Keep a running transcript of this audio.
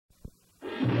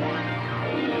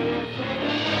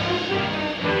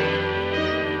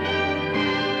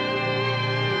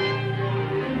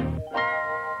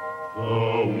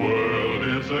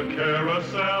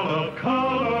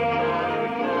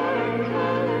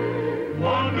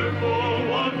Wonderful,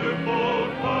 wonderful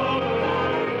color.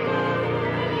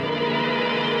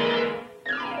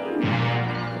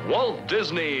 Walt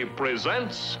Disney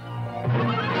presents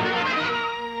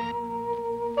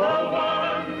The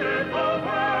wonderful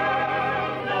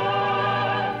world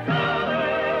of color.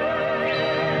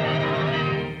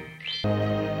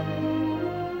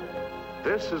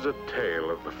 This is a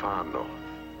tale of the far north.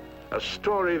 A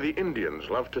story the Indians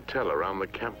love to tell around the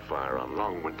campfire on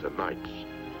long winter nights.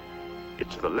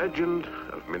 It's the legend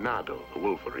of Minado, the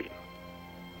Wolverine.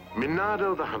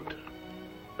 Minado the hunter,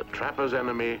 the trapper's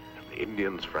enemy and the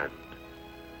Indian's friend.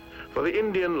 For the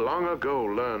Indian long ago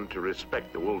learned to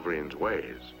respect the Wolverine's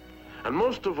ways, and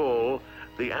most of all,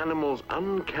 the animal's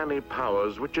uncanny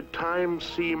powers, which at times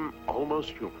seem almost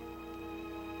human.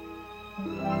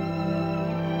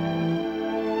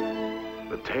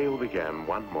 The tale began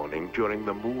one morning during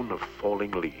the moon of falling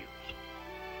leaves.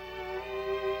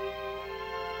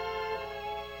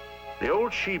 The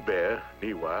old she-bear,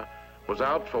 Niwa, was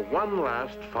out for one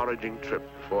last foraging trip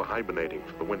before hibernating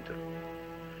for the winter.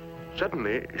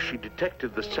 Suddenly, she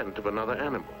detected the scent of another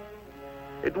animal.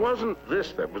 It wasn't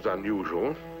this that was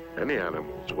unusual. Any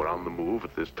animals were on the move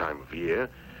at this time of year.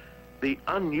 The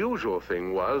unusual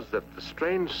thing was that the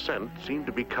strange scent seemed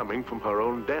to be coming from her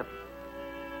own den.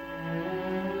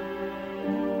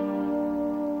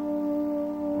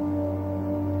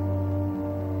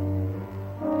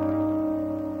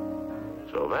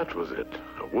 So that was it,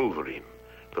 a Wolverine.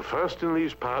 The first in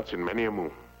these parts in many a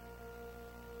moon.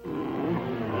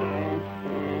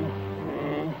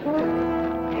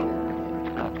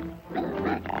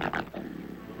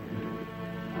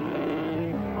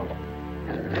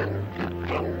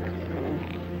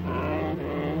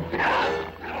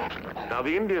 Now,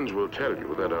 the Indians will tell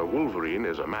you that a Wolverine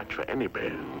is a match for any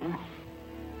bear.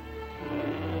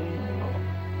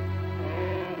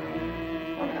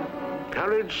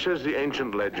 Courage, says the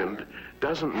ancient legend,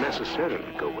 doesn't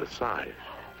necessarily go with size.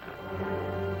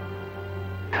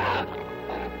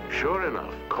 Sure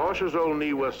enough, cautious old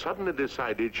Niwa suddenly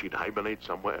decided she'd hibernate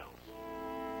somewhere else.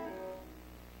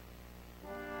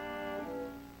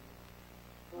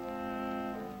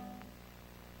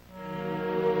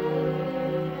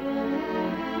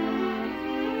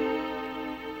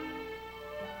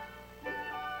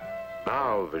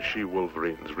 Now the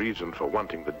she-Wolverine's reason for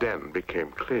wanting the den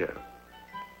became clear.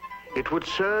 It would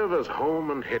serve as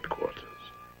home and headquarters,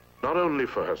 not only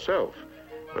for herself,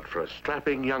 but for a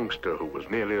strapping youngster who was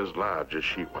nearly as large as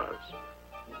she was.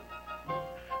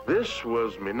 This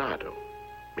was Minado,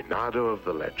 Minado of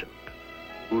the legend,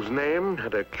 whose name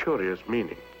had a curious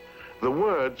meaning. The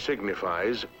word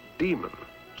signifies demon,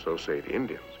 so say the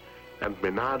Indians, and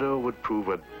Minado would prove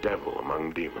a devil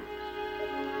among demons.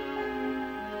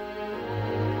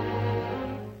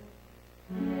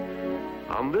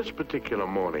 On this particular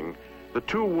morning, the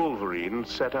two Wolverines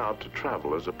set out to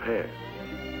travel as a pair.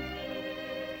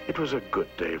 It was a good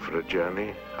day for a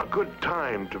journey, a good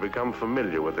time to become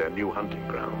familiar with their new hunting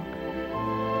ground.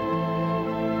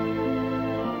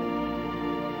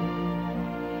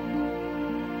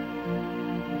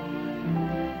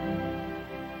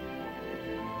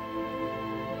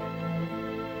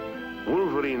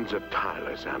 Wolverines are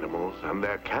tireless animals, and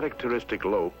their characteristic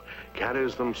lope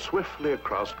carries them swiftly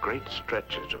across great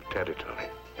stretches of territory.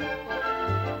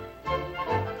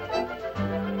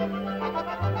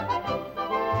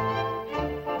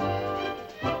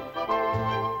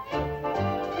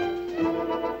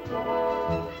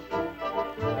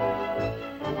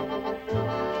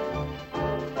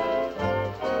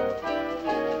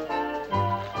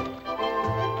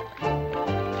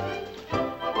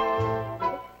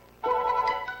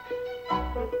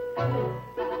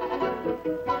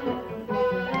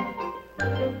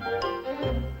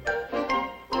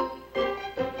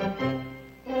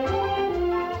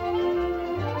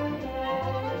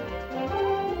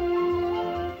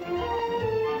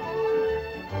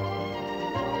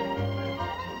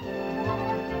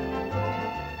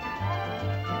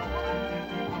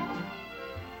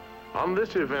 On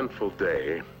this eventful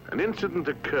day, an incident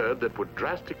occurred that would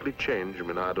drastically change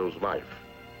Minado's life.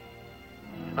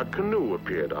 A canoe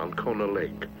appeared on Kona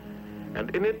Lake,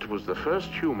 and in it was the first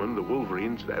human the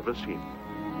Wolverines had ever seen.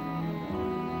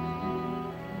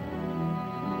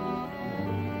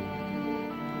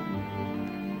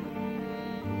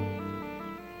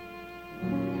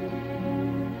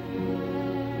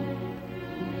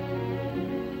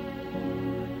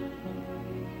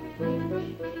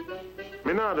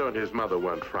 Minado and his mother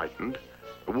weren't frightened.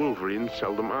 The Wolverines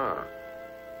seldom are.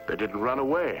 They didn't run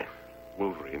away.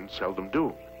 Wolverines seldom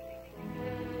do.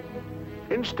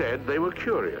 Instead, they were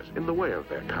curious in the way of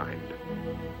their kind.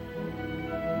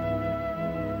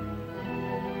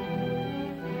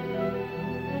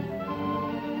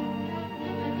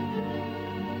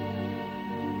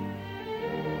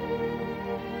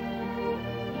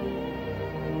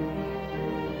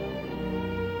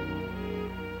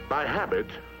 By habit,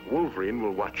 Wolverine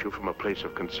will watch you from a place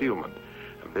of concealment,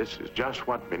 and this is just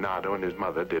what Minado and his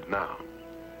mother did now.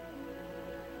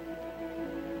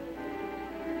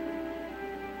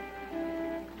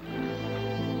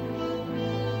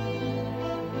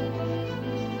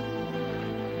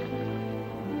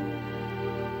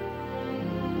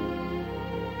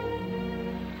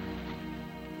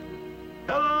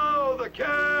 Hello, the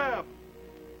camp!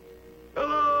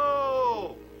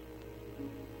 Hello!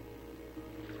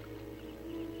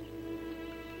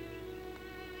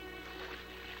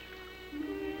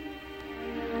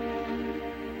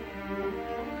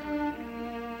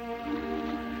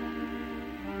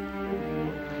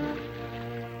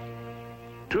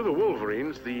 To the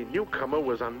Wolverines, the newcomer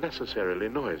was unnecessarily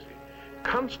noisy,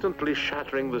 constantly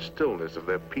shattering the stillness of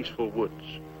their peaceful woods.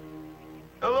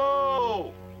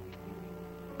 Hello!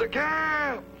 The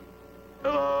camp!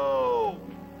 Hello!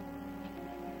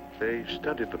 They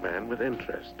studied the man with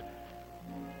interest.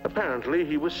 Apparently,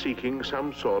 he was seeking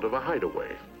some sort of a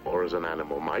hideaway, or as an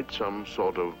animal might, some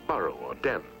sort of burrow or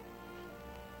den.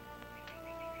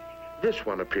 This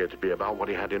one appeared to be about what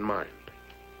he had in mind.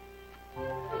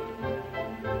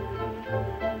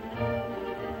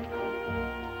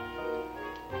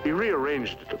 He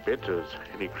rearranged it a bit, as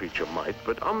any creature might,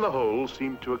 but on the whole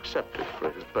seemed to accept it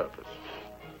for his purpose.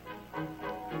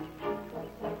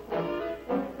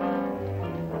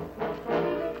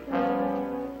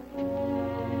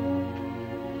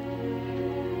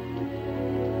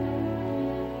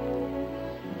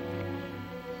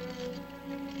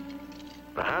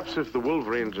 Perhaps if the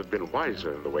Wolverines had been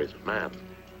wiser in the ways of man,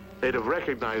 they'd have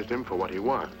recognized him for what he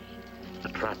was, a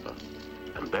trapper,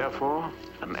 and therefore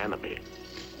an enemy.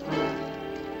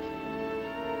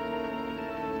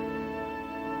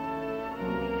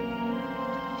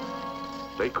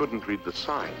 They couldn't read the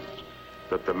signs,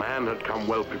 that the man had come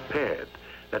well prepared,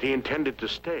 that he intended to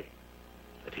stay,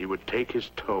 that he would take his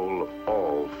toll of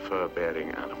all fur-bearing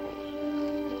animals.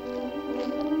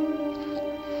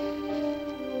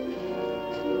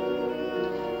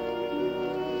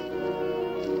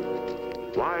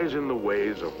 Wise in the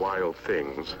ways of wild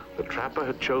things, the trapper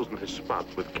had chosen his spot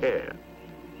with care.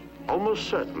 Almost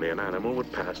certainly an animal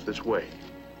would pass this way.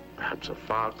 Perhaps a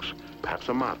fox, perhaps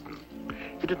a marten.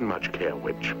 He didn't much care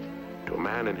which. To a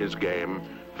man in his game,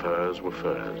 furs were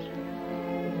furs.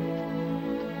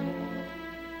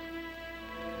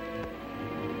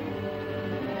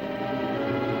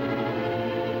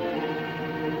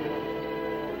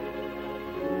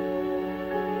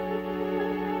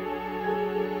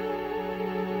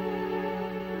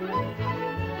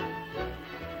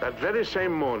 That very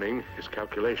same morning, his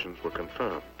calculations were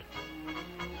confirmed.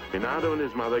 Minado and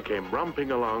his mother came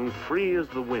romping along, free as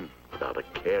the wind, without a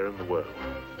care in the world.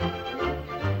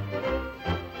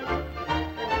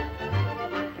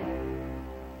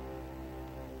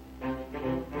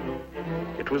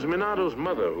 It was Minado's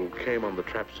mother who came on the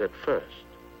trap set first.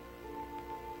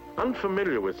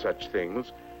 Unfamiliar with such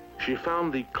things, she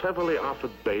found the cleverly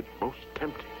offered bait most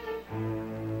tempting.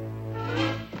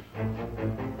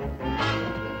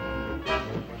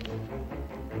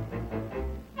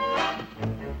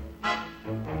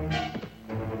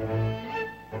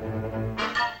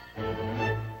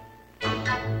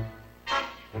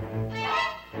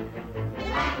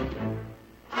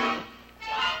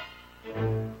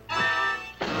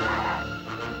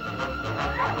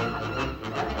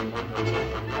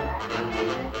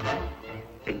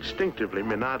 Instinctively,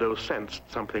 Minado sensed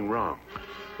something wrong,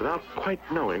 without quite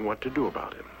knowing what to do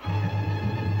about it.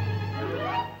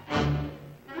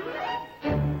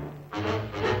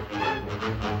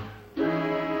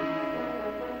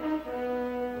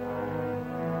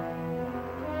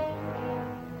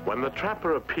 When the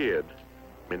trapper appeared,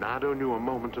 Minado knew a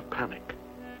moment of panic.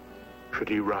 Should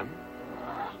he run?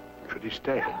 Should he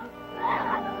stay?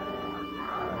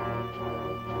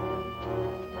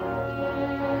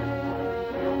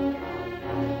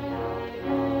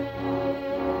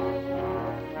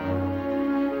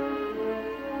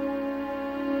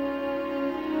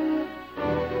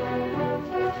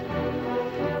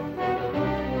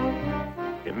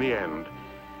 In the end,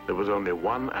 there was only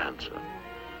one answer.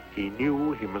 He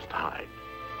knew he must hide.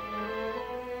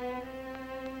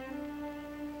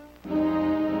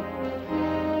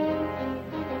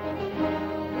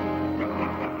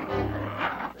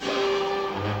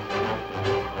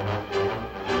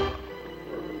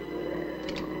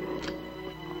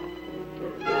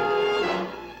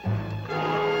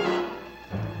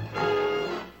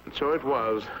 And so it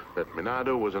was that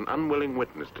Minado was an unwilling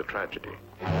witness to tragedy.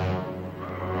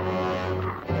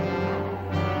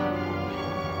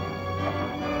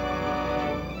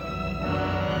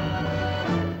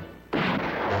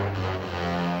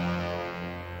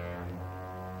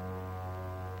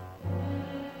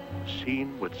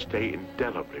 scene would stay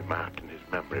indelibly marked in his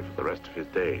memory for the rest of his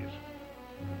days.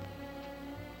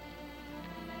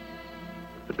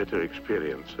 The bitter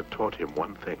experience had taught him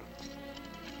one thing.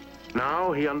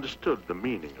 Now he understood the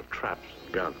meaning of traps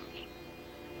and guns.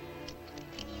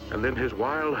 And in his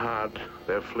wild heart,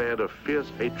 there flared a fierce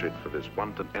hatred for this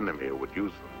wanton enemy who would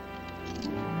use them.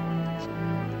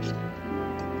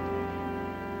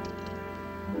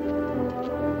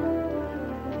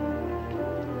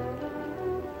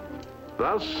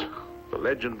 Thus, the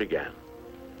legend began.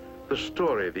 The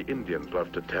story the Indians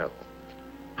loved to tell.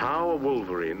 How a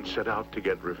Wolverine set out to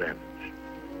get revenge.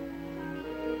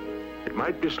 It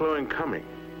might be slow in coming,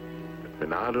 but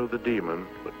Minado the demon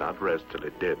would not rest till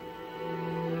it did.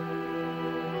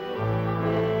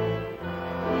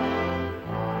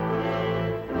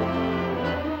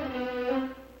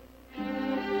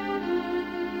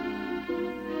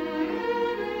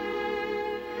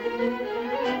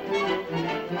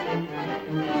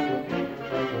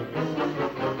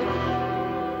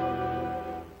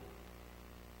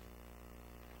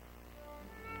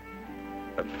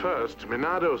 At first,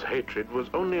 Minado's hatred was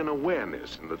only an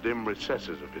awareness in the dim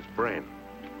recesses of his brain.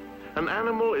 An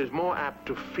animal is more apt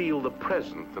to feel the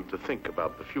present than to think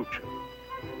about the future.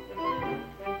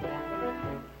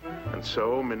 And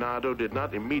so, Minado did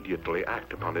not immediately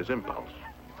act upon his impulse.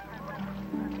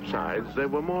 Besides, there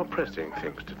were more pressing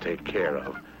things to take care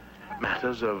of,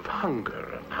 matters of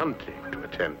hunger and hunting to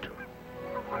attend to.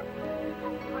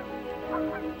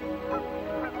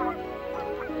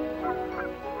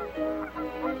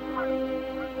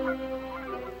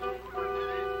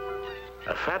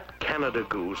 A fat Canada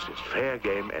goose is fair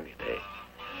game any day,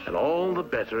 and all the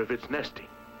better if it's nesting.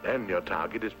 Then your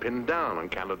target is pinned down and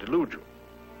cannot elude you.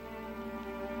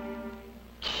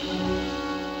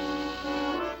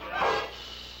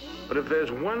 But if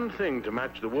there's one thing to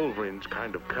match the Wolverine's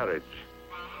kind of courage,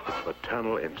 it's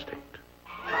maternal instinct.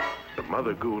 The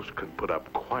mother goose can put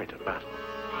up quite a battle.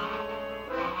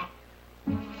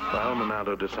 Well,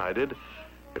 Minado decided,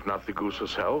 if not the goose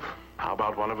herself, how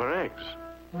about one of her eggs?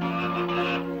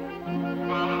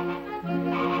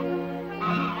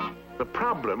 The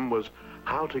problem was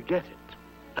how to get it,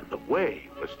 and the way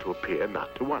was to appear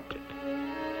not to want it.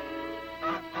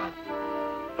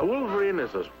 A Wolverine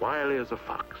is as wily as a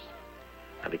fox,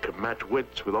 and he can match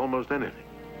wits with almost anything.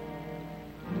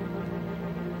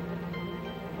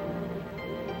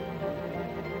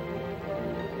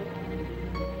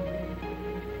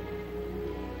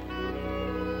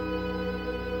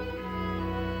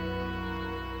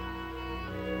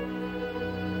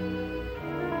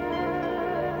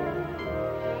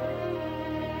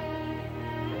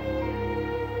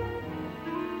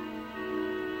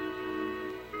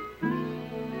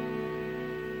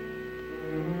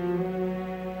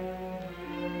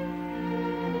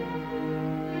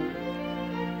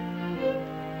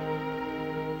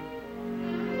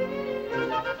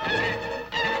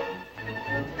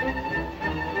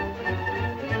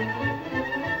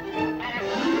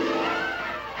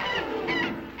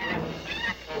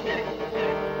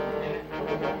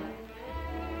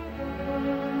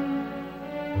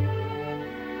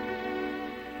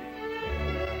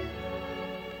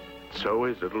 So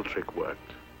his little trick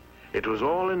worked. It was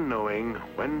all in knowing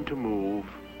when to move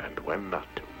and when not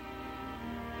to.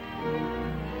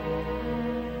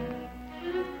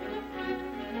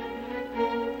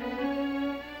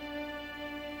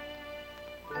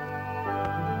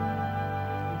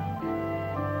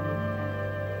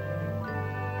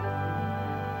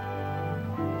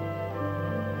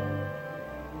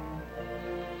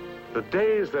 The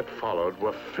days that followed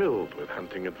were filled with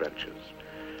hunting adventures.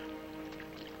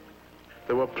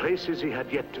 There were places he had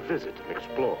yet to visit and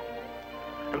explore.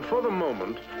 And for the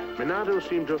moment, Minado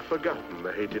seemed to have forgotten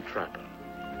the hated trapper.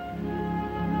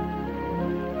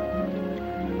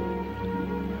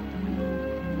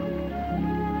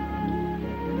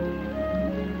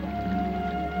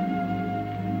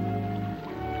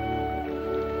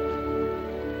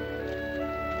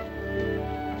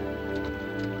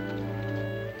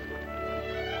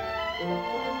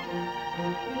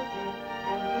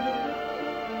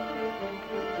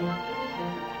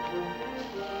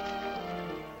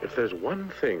 If there's one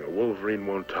thing a Wolverine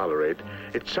won't tolerate,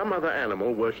 it's some other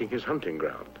animal working his hunting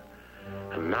ground.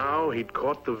 And now he'd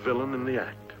caught the villain in the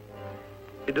act.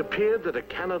 It appeared that a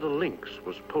Canada lynx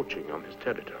was poaching on his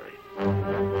territory.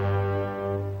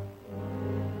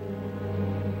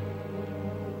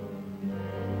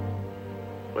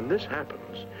 When this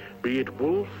happens, be it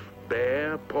wolf,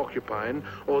 bear, porcupine,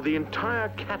 or the entire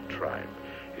cat tribe,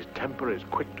 his temper is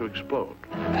quick to explode.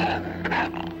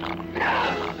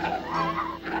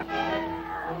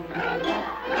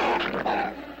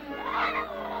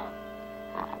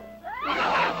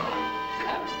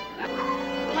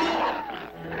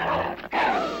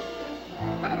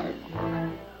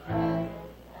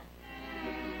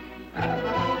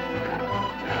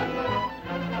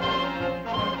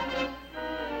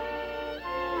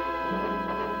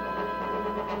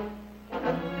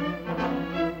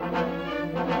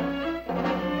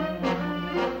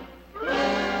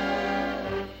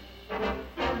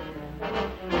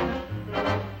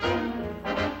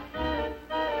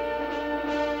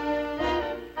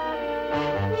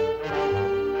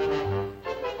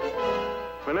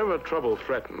 trouble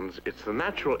threatens, it's the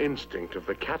natural instinct of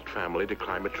the cat family to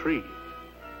climb a tree.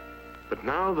 But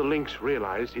now the lynx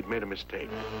realized he'd made a mistake.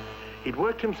 He'd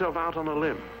worked himself out on a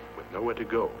limb with nowhere to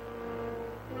go.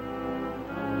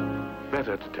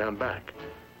 Better to turn back.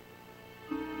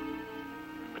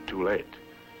 But too late.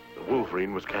 The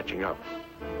Wolverine was catching up.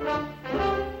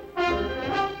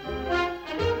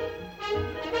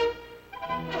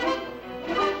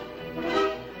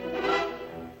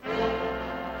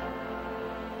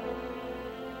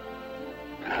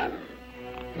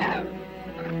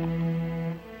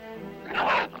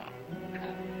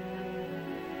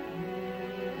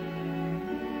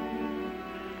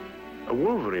 A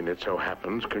Wolverine, it so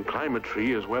happens, can climb a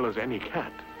tree as well as any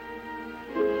cat.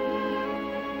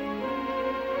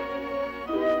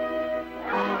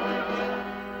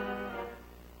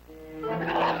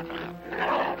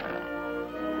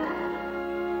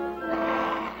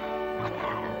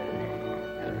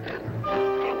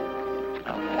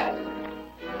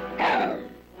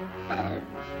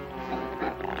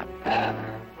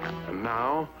 And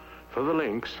now, for the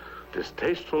lynx,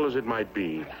 distasteful as it might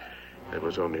be, there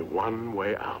was only one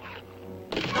way out.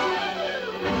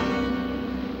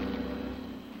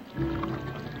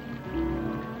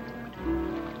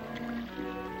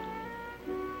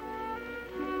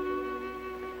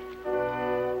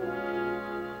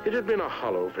 It had been a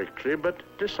hollow victory, but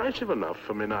decisive enough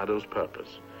for Minado's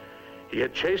purpose. He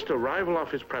had chased a rival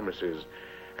off his premises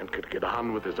and could get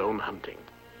on with his own hunting.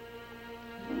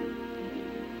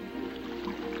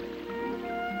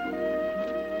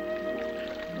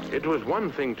 It was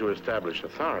one thing to establish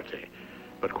authority,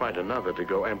 but quite another to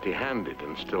go empty-handed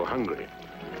and still hungry.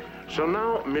 So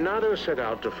now Minado set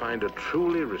out to find a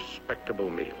truly respectable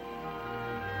meal.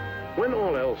 When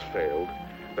all else failed,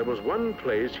 there was one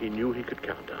place he knew he could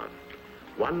count on.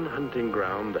 One hunting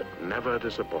ground that never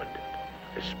disappointed,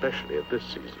 especially at this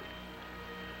season.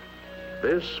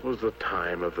 This was the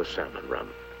time of the salmon run.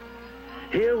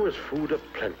 Here was food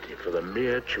aplenty for the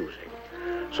mere choosing.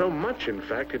 So much, in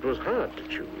fact, it was hard to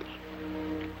choose.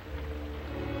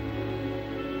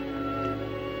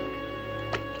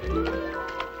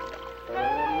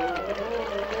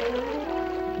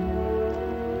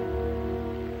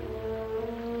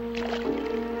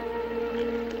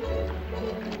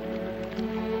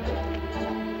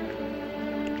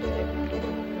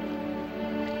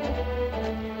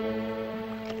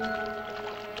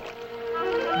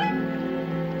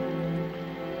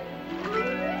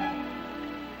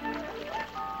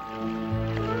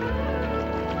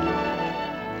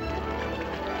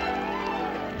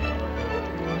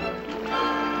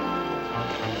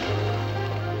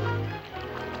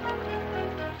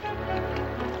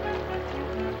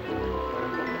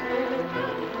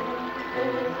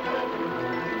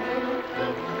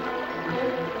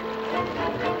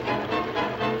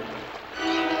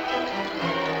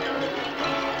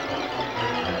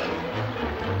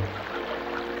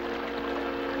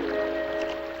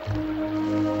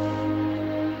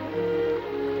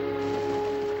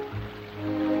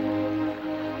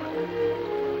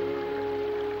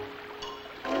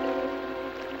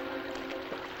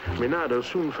 Minado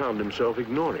soon found himself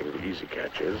ignoring the easy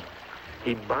catches.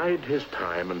 He'd bide his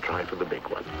time and try for the big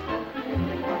one.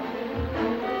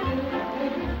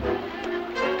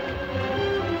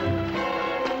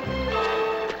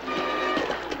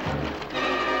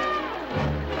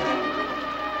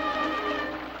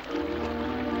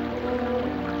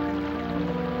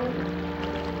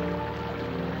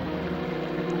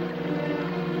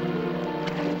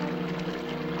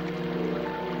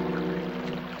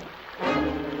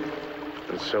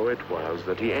 So it was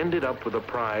that he ended up with a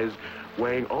prize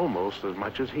weighing almost as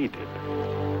much as he did.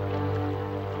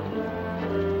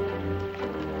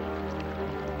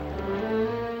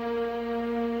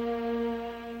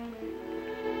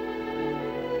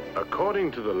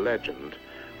 According to the legend,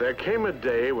 there came a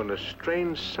day when a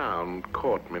strange sound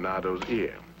caught Minado's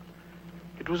ear.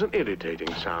 It was an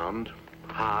irritating sound,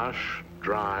 harsh,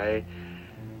 dry,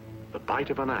 the bite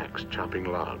of an axe chopping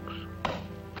logs.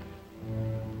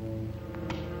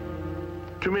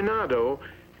 To Minado,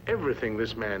 everything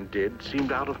this man did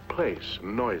seemed out of place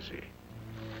and noisy.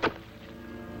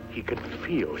 He could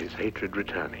feel his hatred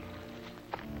returning.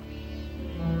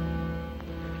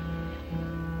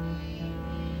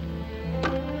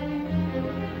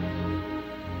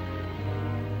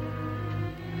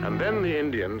 And then the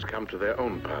Indians come to their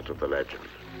own part of the legend.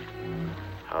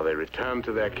 How they returned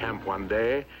to their camp one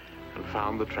day and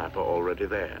found the trapper already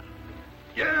there.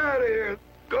 Get out of here!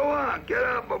 Go on, get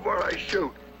out before I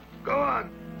shoot. Go on,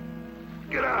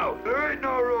 get out. There ain't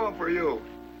no room for you.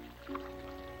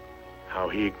 How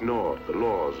he ignored the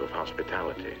laws of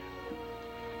hospitality.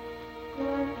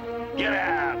 Get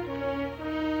out!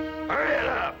 Hurry it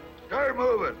up! Start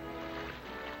moving!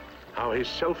 How he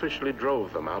selfishly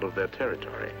drove them out of their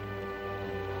territory.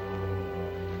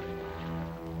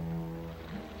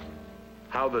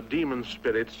 How the demon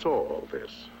spirit saw all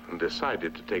this and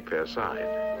decided to take their side.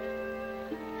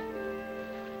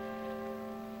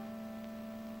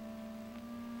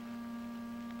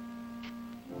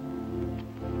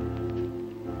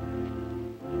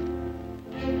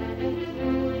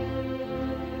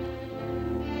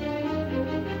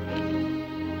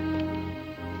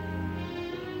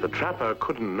 The trapper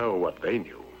couldn't know what they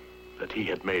knew, that he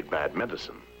had made bad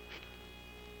medicine.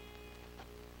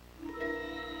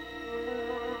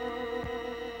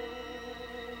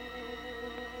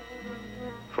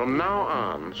 From now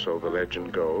on, so the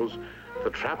legend goes,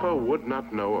 the trapper would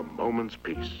not know a moment's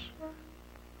peace.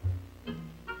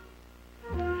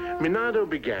 Minado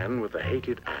began with the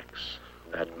hated axe,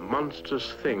 that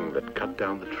monstrous thing that cut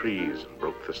down the trees and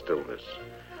broke the stillness.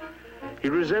 He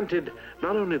resented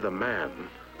not only the man,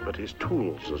 but his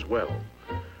tools as well.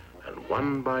 And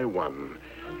one by one,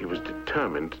 he was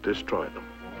determined to destroy them.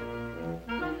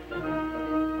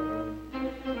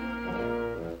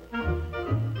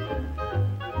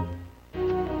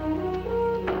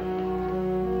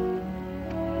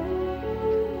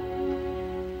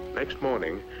 Next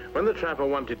morning, when the trapper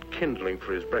wanted kindling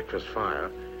for his breakfast fire,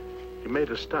 he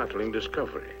made a startling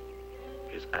discovery.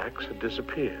 His axe had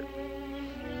disappeared.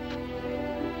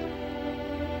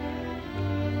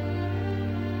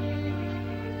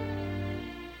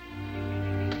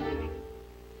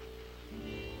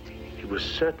 He was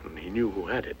certain he knew who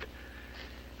had it.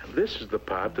 And this is the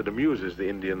part that amuses the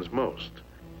Indians most.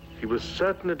 He was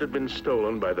certain it had been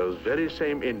stolen by those very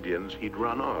same Indians he'd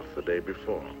run off the day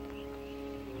before.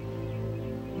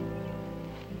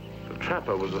 The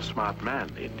trapper was a smart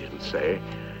man, the Indians say,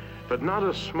 but not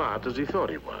as smart as he thought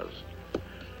he was.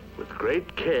 With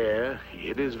great care, he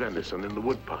hid his venison in the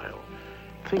woodpile,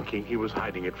 thinking he was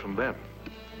hiding it from them.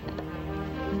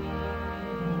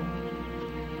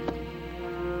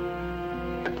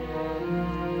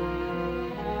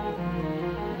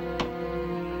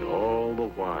 And all the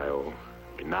while,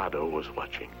 Minado was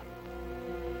watching.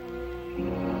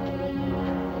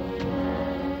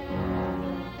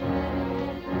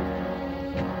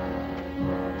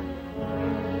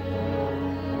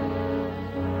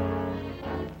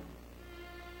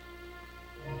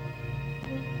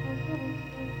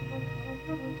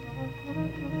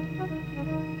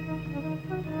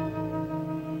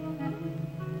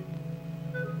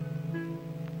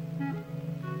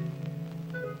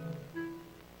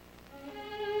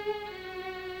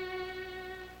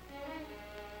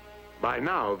 By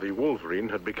now, the Wolverine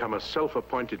had become a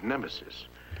self-appointed nemesis.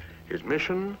 His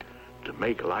mission, to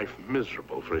make life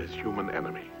miserable for his human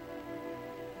enemy.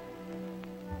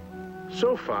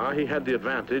 So far, he had the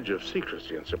advantage of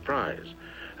secrecy and surprise,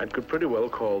 and could pretty well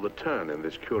call the turn in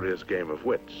this curious game of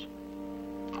wits.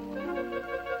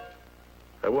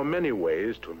 There were many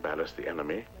ways to embarrass the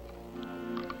enemy,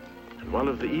 and one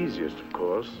of the easiest, of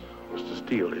course, was to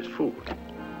steal his food.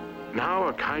 Now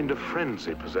a kind of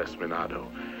frenzy possessed Minado,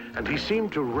 and he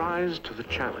seemed to rise to the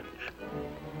challenge.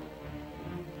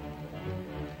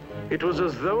 It was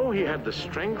as though he had the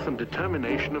strength and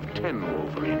determination of 10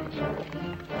 Wolverines.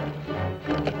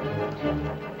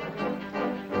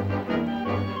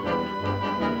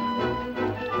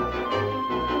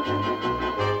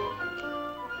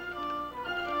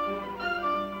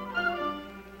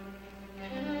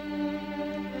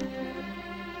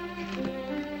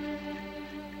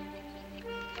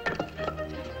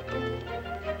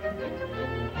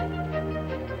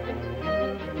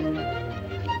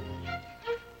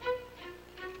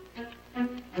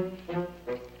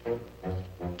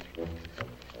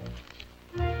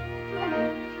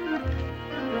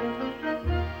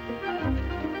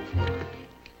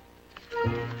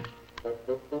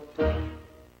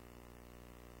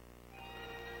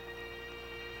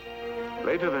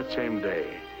 Later that same day,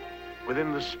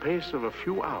 within the space of a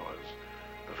few hours,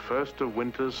 the first of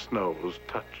winter's snows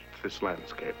touched this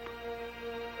landscape.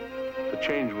 The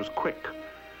change was quick,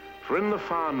 for in the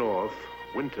far north,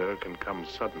 winter can come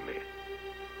suddenly.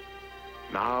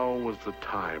 Now was the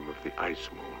time of the ice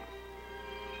moon.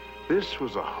 This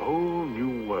was a whole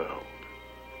new world.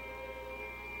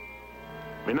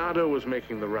 Minado was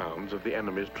making the rounds of the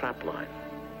enemy's trap line.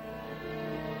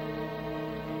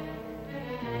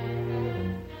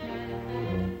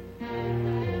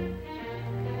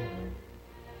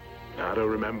 Minado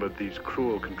remembered these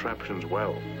cruel contraptions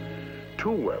well,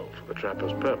 too well for the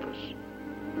trapper's purpose.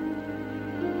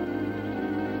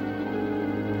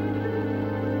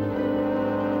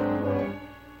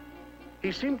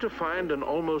 He seemed to find an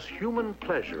almost human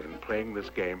pleasure in playing this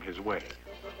game his way.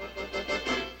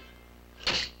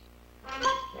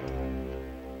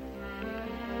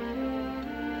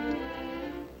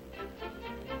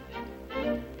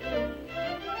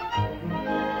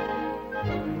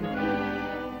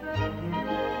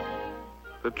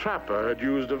 The trapper had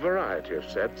used a variety of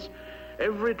sets,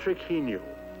 every trick he knew,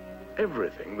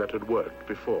 everything that had worked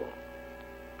before.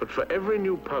 But for every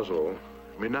new puzzle,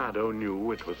 Minado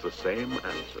knew it was the same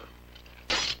answer.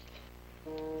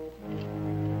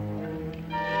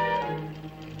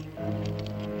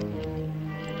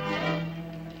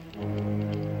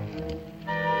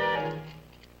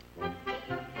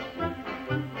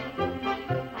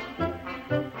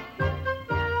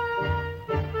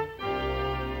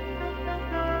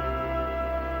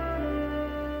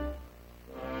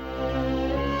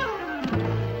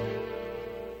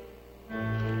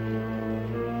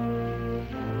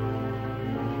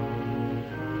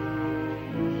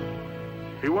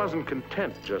 He wasn't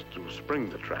content just to spring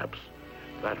the traps.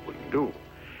 That wouldn't do.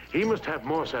 He must have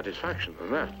more satisfaction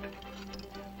than that.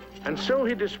 And so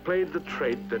he displayed the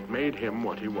trait that made him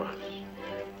what he was.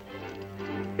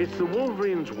 It's the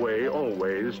Wolverine's way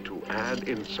always to add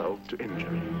insult to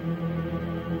injury.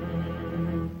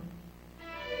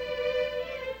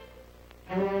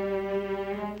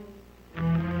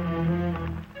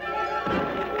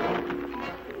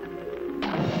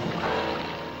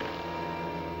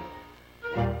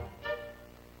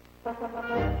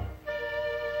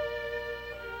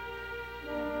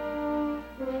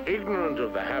 Ignorant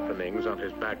of the happenings on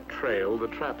his back trail, the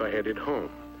trapper headed home.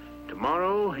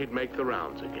 Tomorrow, he'd make the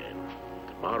rounds again.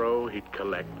 Tomorrow, he'd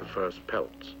collect the first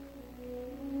pelts.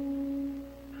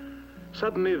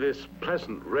 Suddenly, this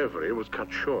pleasant reverie was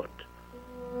cut short.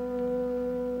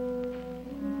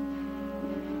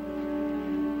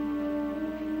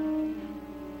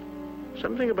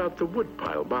 Something about the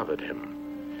woodpile bothered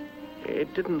him.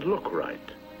 It didn't look right.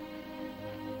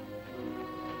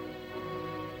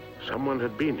 Someone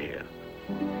had been here.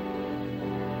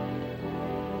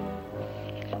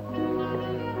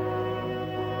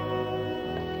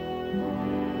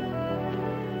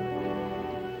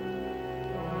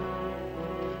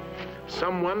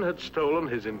 Someone had stolen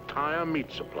his entire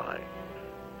meat supply.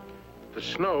 The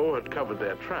snow had covered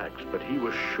their tracks, but he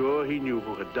was sure he knew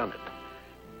who had done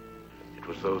it. It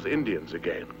was those Indians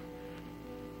again.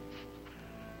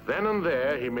 Then and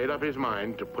there, he made up his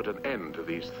mind to put an end to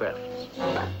these thefts.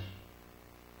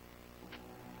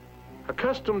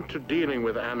 Accustomed to dealing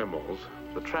with animals,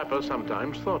 the trapper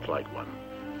sometimes thought like one.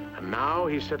 And now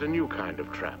he set a new kind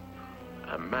of trap,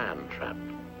 a man trap.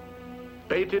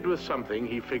 Baited with something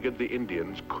he figured the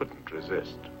Indians couldn't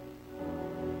resist.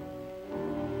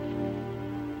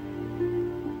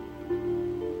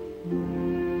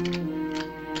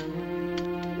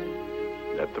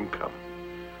 Let them come.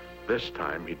 This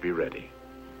time he'd be ready.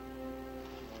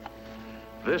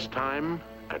 This time,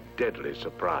 a deadly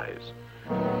surprise.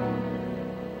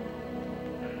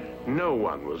 No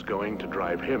one was going to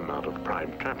drive him out of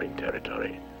prime trapping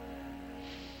territory.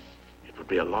 It would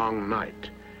be a long night,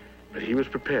 but he was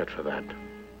prepared for that.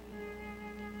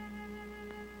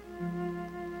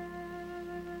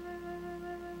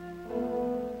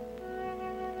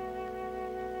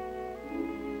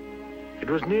 It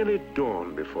was nearly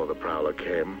dawn before the prowler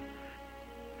came,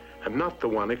 and not the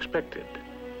one expected.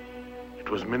 It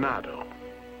was Minado,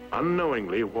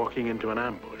 unknowingly walking into an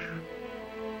ambush.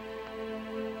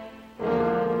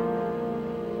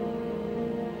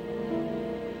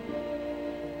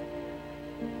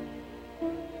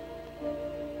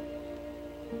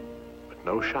 But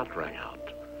no shot rang out,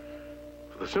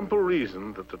 for the simple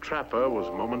reason that the trapper was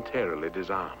momentarily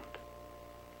disarmed.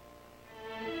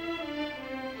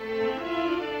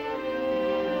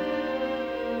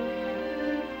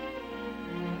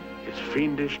 His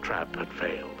fiendish trap had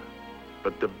failed,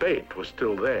 but the bait was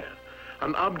still there,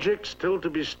 an object still to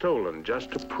be stolen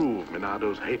just to prove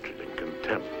Minado's hatred and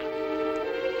contempt.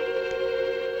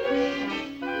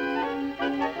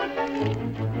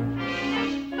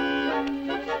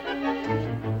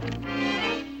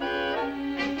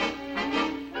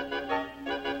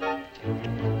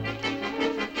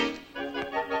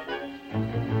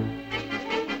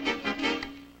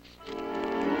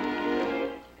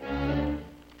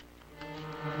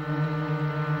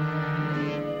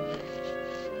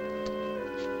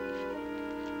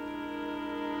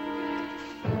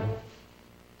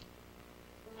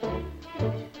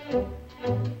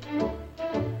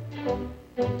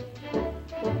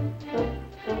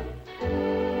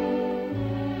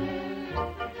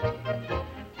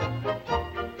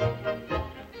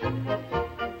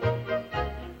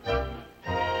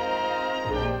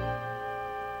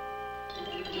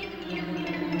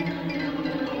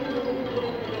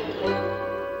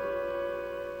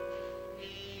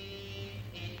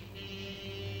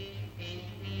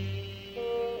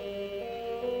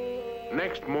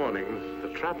 Next morning, the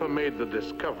trapper made the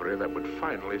discovery that would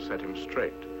finally set him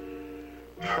straight.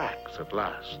 Tracks at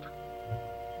last.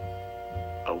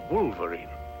 A Wolverine.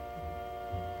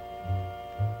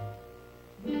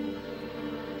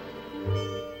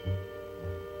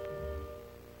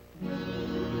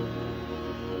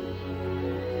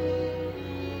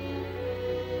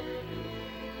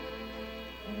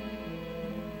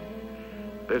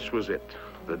 This was it,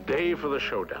 the day for the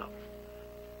showdown.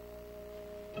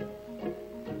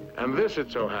 And this, it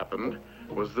so happened,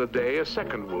 was the day a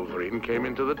second Wolverine came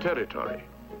into the territory.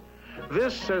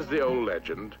 This, says the old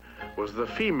legend, was the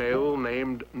female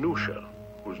named Nusha,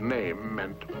 whose name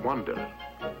meant wonder.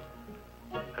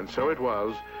 And so it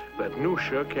was that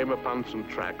Nusha came upon some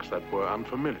tracks that were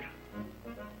unfamiliar.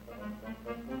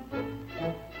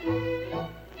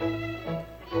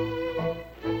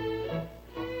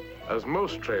 As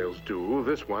most trails do,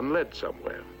 this one led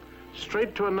somewhere,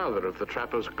 straight to another of the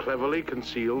trapper's cleverly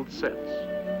concealed sets.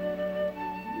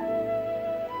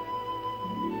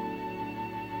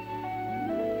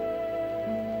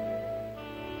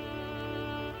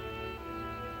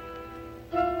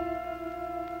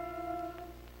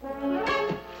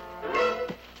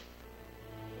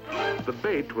 The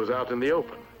bait was out in the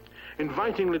open,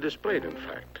 invitingly displayed, in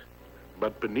fact.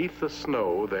 But beneath the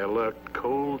snow, there lurked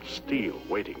cold steel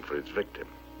waiting for its victim.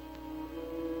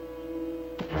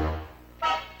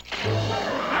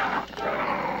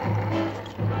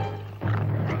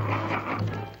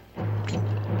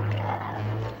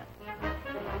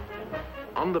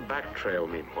 On the back trail,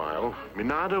 meanwhile,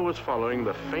 Minado was following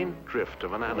the faint drift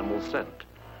of an animal scent.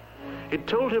 It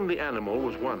told him the animal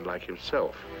was one like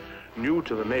himself, new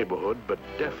to the neighborhood, but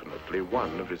definitely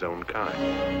one of his own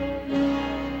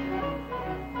kind.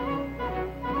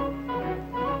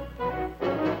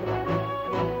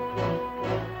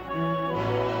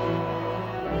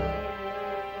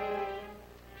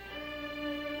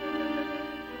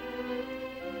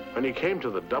 When he came to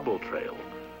the double trail,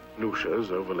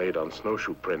 Nusha's overlaid on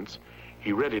snowshoe prints,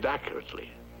 he read it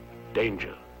accurately.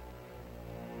 Danger.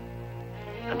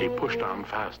 And he pushed on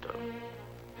faster.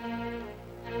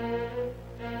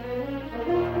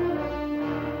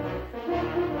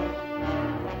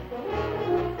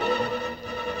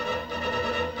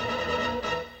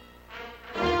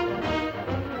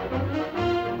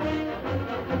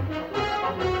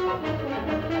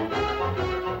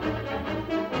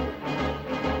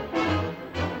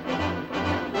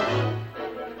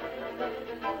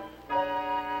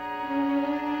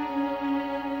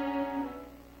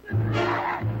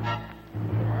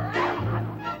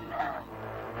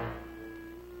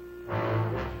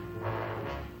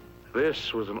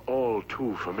 This was an all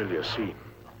too familiar scene.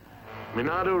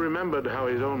 Minado remembered how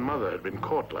his own mother had been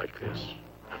caught like this.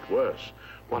 And worse,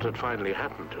 what had finally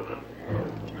happened to her.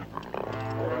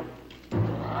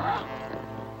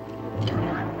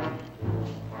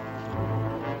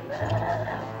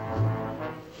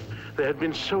 There had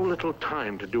been so little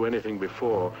time to do anything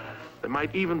before, there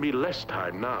might even be less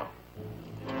time now.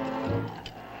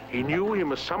 He knew he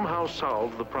must somehow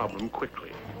solve the problem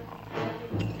quickly.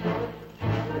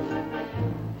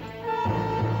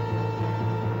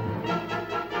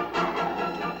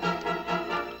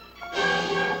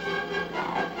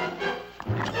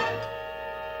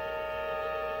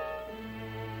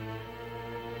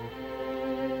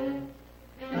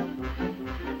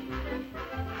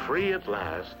 Free at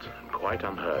last, and quite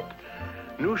unhurt,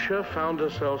 Nusha found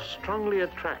herself strongly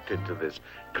attracted to this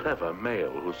clever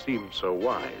male who seemed so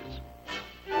wise.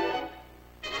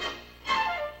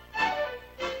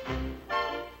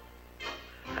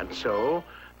 And so,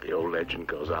 the old legend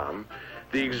goes on,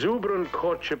 the exuberant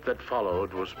courtship that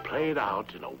followed was played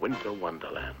out in a winter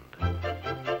wonderland.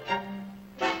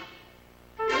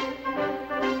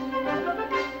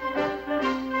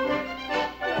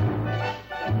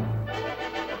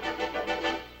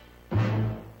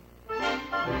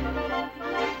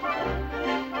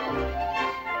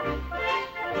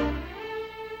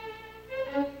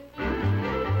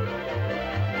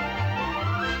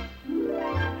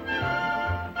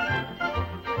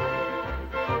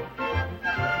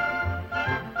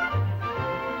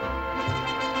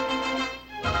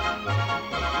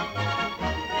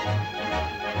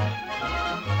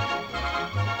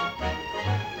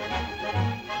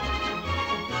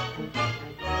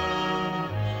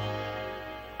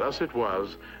 Thus it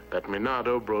was that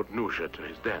Minado brought Nusha to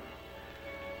his den.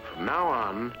 From now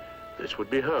on, this would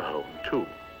be her home, too.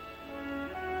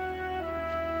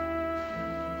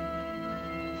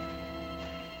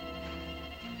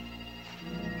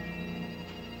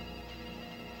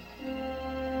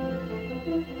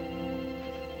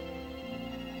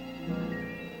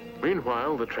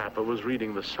 Meanwhile, the trapper was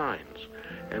reading the signs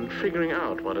and figuring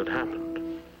out what had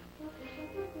happened.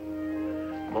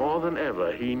 More than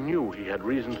ever, he knew he had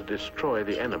reason to destroy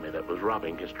the enemy that was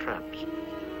robbing his traps.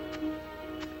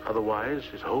 Otherwise,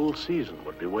 his whole season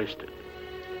would be wasted.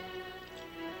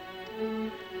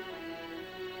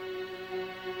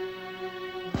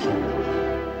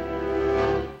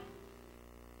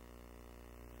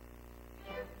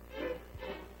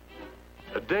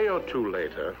 A day or two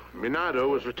later, Minado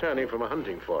was returning from a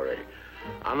hunting foray,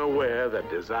 unaware that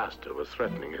disaster was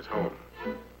threatening his home.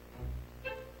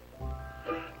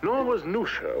 Nor was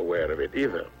Nusha aware of it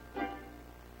either.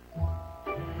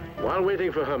 While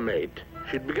waiting for her mate,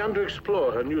 she'd begun to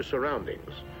explore her new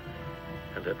surroundings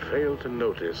and had failed to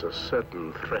notice a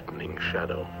certain threatening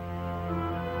shadow.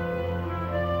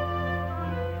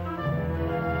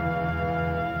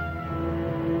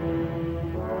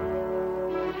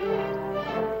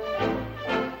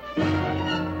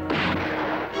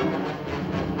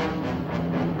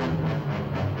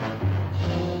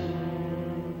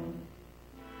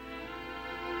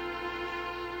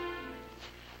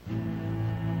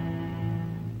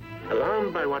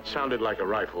 Alarmed by what sounded like a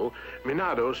rifle,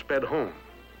 Minado sped home.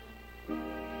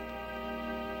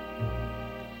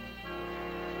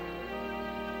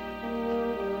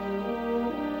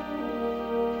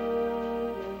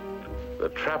 The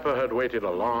trapper had waited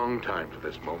a long time for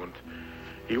this moment.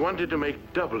 He wanted to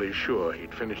make doubly sure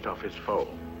he'd finished off his foe.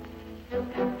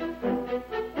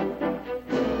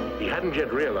 He hadn't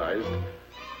yet realized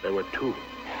there were two.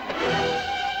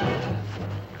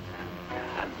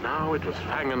 Now it was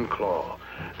fang and claw.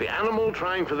 The animal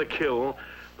trying for the kill,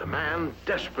 the man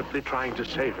desperately trying to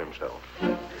save himself.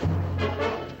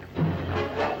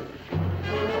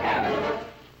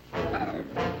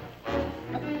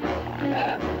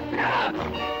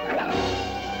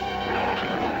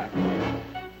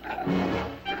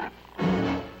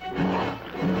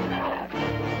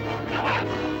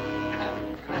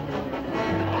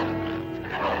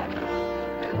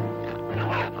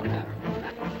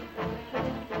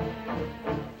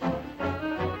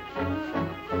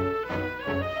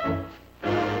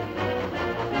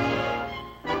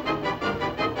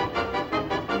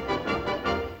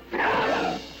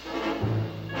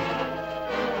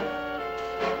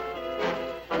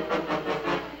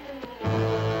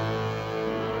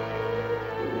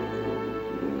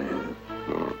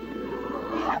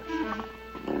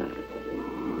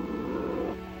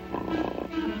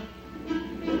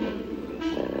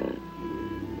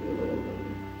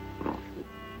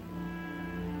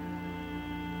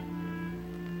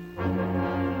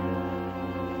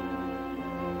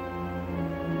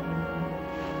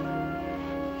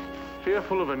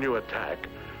 Fearful of a new attack,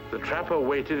 the trapper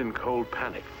waited in cold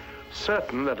panic,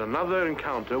 certain that another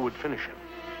encounter would finish him.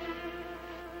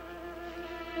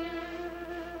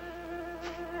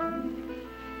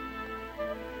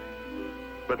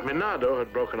 But Minado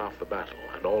had broken off the battle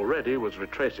and already was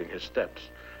retracing his steps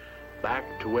back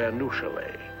to where Nusha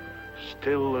lay,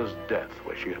 still as death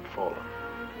where she had fallen.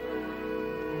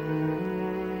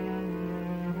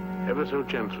 Ever so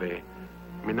gently,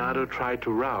 Minado tried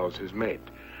to rouse his mate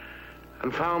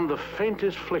and found the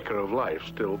faintest flicker of life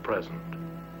still present.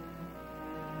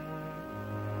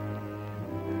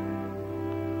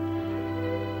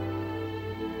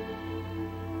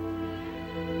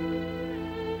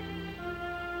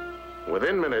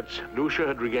 Within minutes, Nusha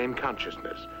had regained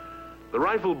consciousness. The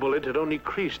rifle bullet had only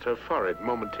creased her forehead,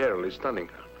 momentarily stunning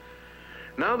her.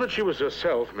 Now that she was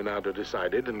herself, Minado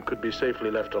decided, and could be safely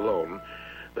left alone,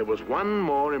 there was one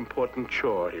more important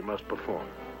chore he must perform.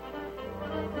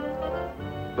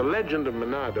 The legend of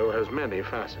Minado has many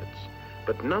facets,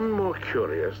 but none more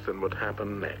curious than what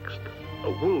happened next. A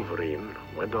Wolverine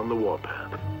went on the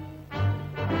warpath.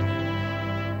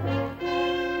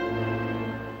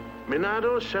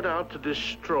 Minado set out to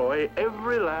destroy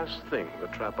every last thing the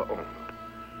trapper owned.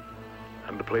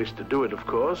 And the place to do it, of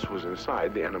course, was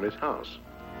inside the enemy's house.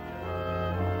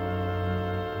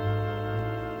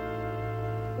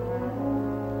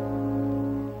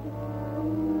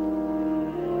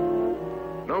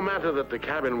 No matter that the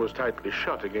cabin was tightly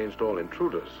shut against all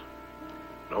intruders.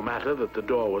 No matter that the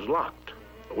door was locked,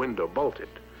 the window bolted.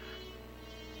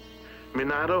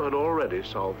 Minado had already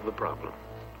solved the problem.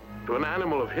 To an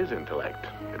animal of his intellect,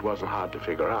 it wasn't hard to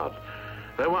figure out.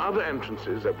 There were other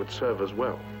entrances that would serve as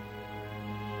well.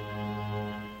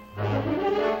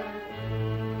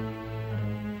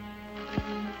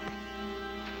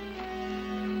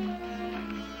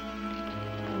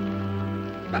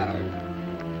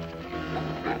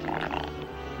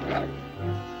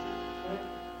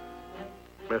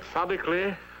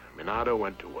 Methodically, Minado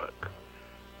went to work.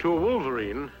 To a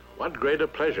Wolverine, What greater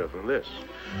pleasure than this?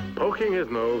 Poking his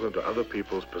nose into other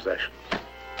people's possessions.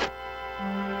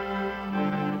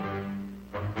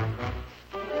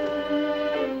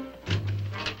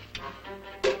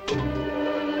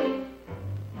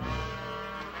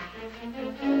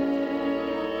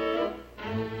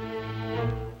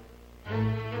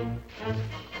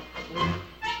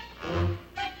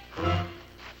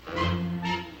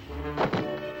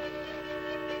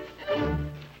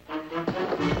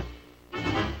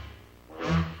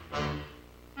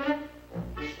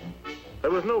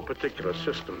 There was no particular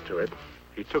system to it.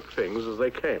 He took things as they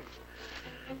came.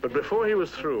 But before he was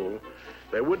through,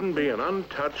 there wouldn't be an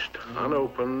untouched,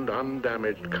 unopened,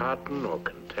 undamaged carton or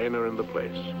container in the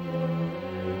place.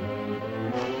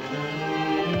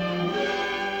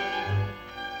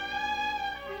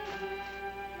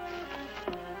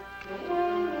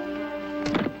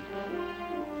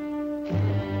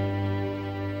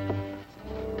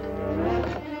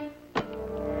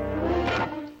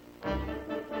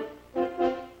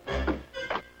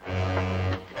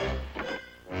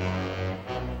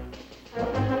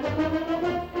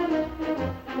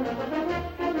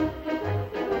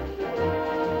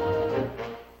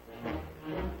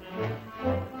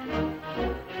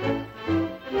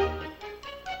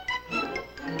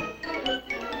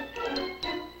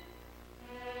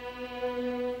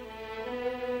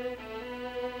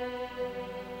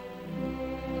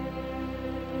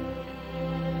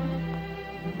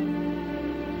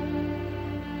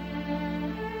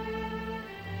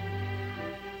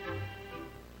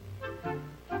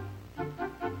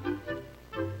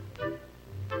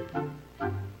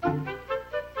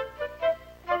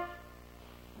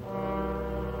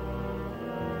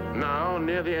 Now,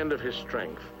 near the end of his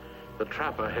strength, the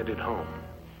trapper headed home.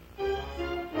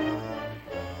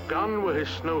 Gone were his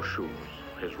snowshoes,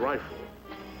 his rifle.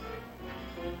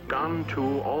 Gone,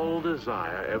 too, all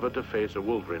desire ever to face a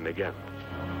Wolverine again.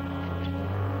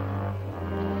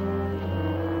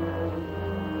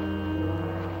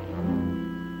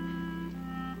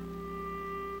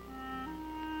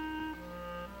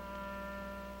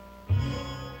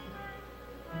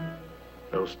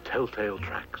 Those telltale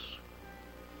tracks.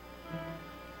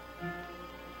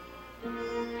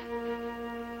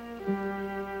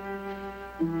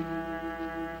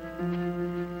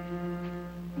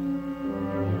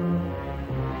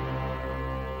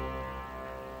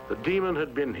 The demon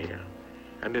had been here,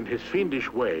 and in his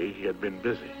fiendish way, he had been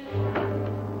busy.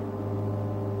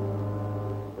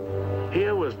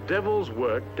 Here was devil's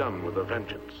work done with a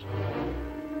vengeance.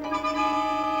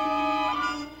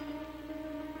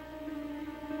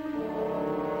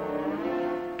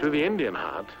 To the Indian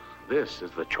heart, this is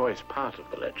the choice part of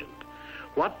the legend.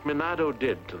 What Minado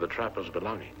did to the trapper's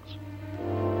belongings.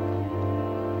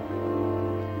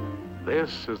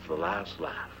 This is the last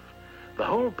laugh, the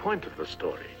whole point of the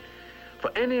story.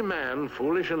 For any man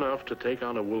foolish enough to take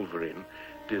on a Wolverine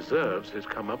deserves his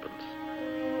comeuppance.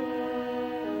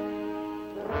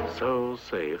 So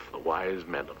saith the wise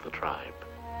men of the tribe.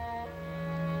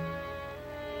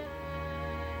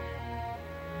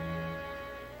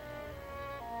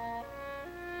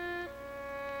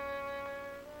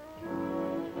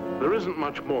 There isn't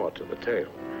much more to the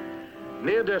tale.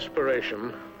 Near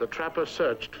desperation, the trapper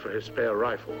searched for his spare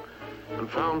rifle and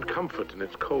found comfort in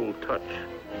its cold touch.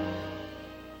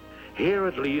 Here,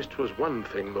 at least, was one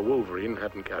thing the Wolverine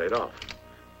hadn't carried off.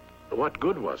 But what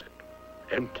good was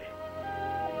it? Empty.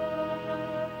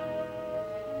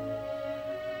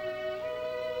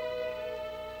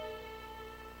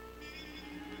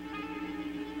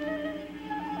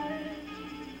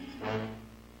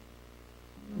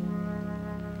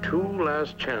 Two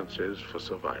last chances for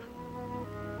survival.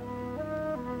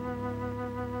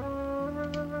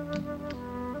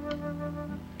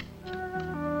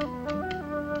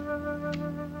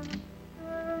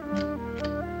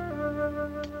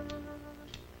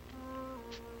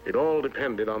 It all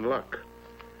depended on luck,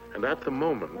 and at the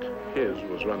moment, his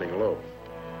was running low.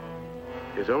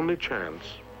 His only chance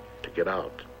to get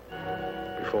out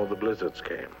before the blizzards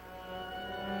came.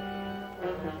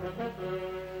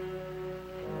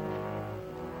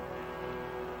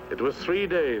 It was 3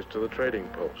 days to the trading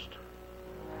post.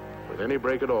 With any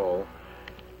break at all,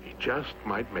 he just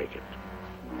might make it.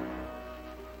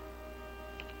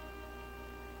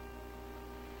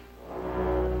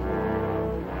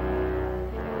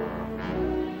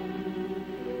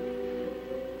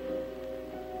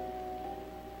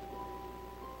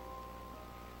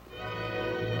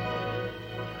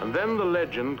 And then the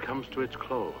legend comes to its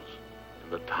close,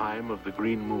 in the time of the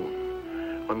green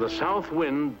moon, when the south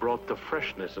wind brought the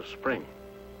freshness of spring.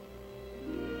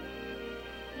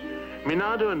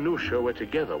 Minado and Nusha were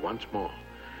together once more,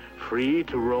 free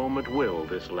to roam at will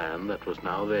this land that was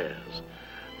now theirs.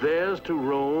 Theirs to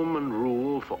roam and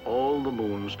rule for all the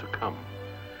moons to come.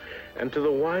 And to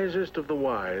the wisest of the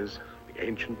wise, the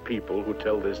ancient people who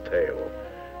tell this tale,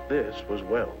 this was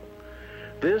well.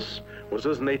 This was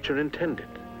as nature intended.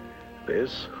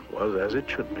 This was as it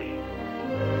should be.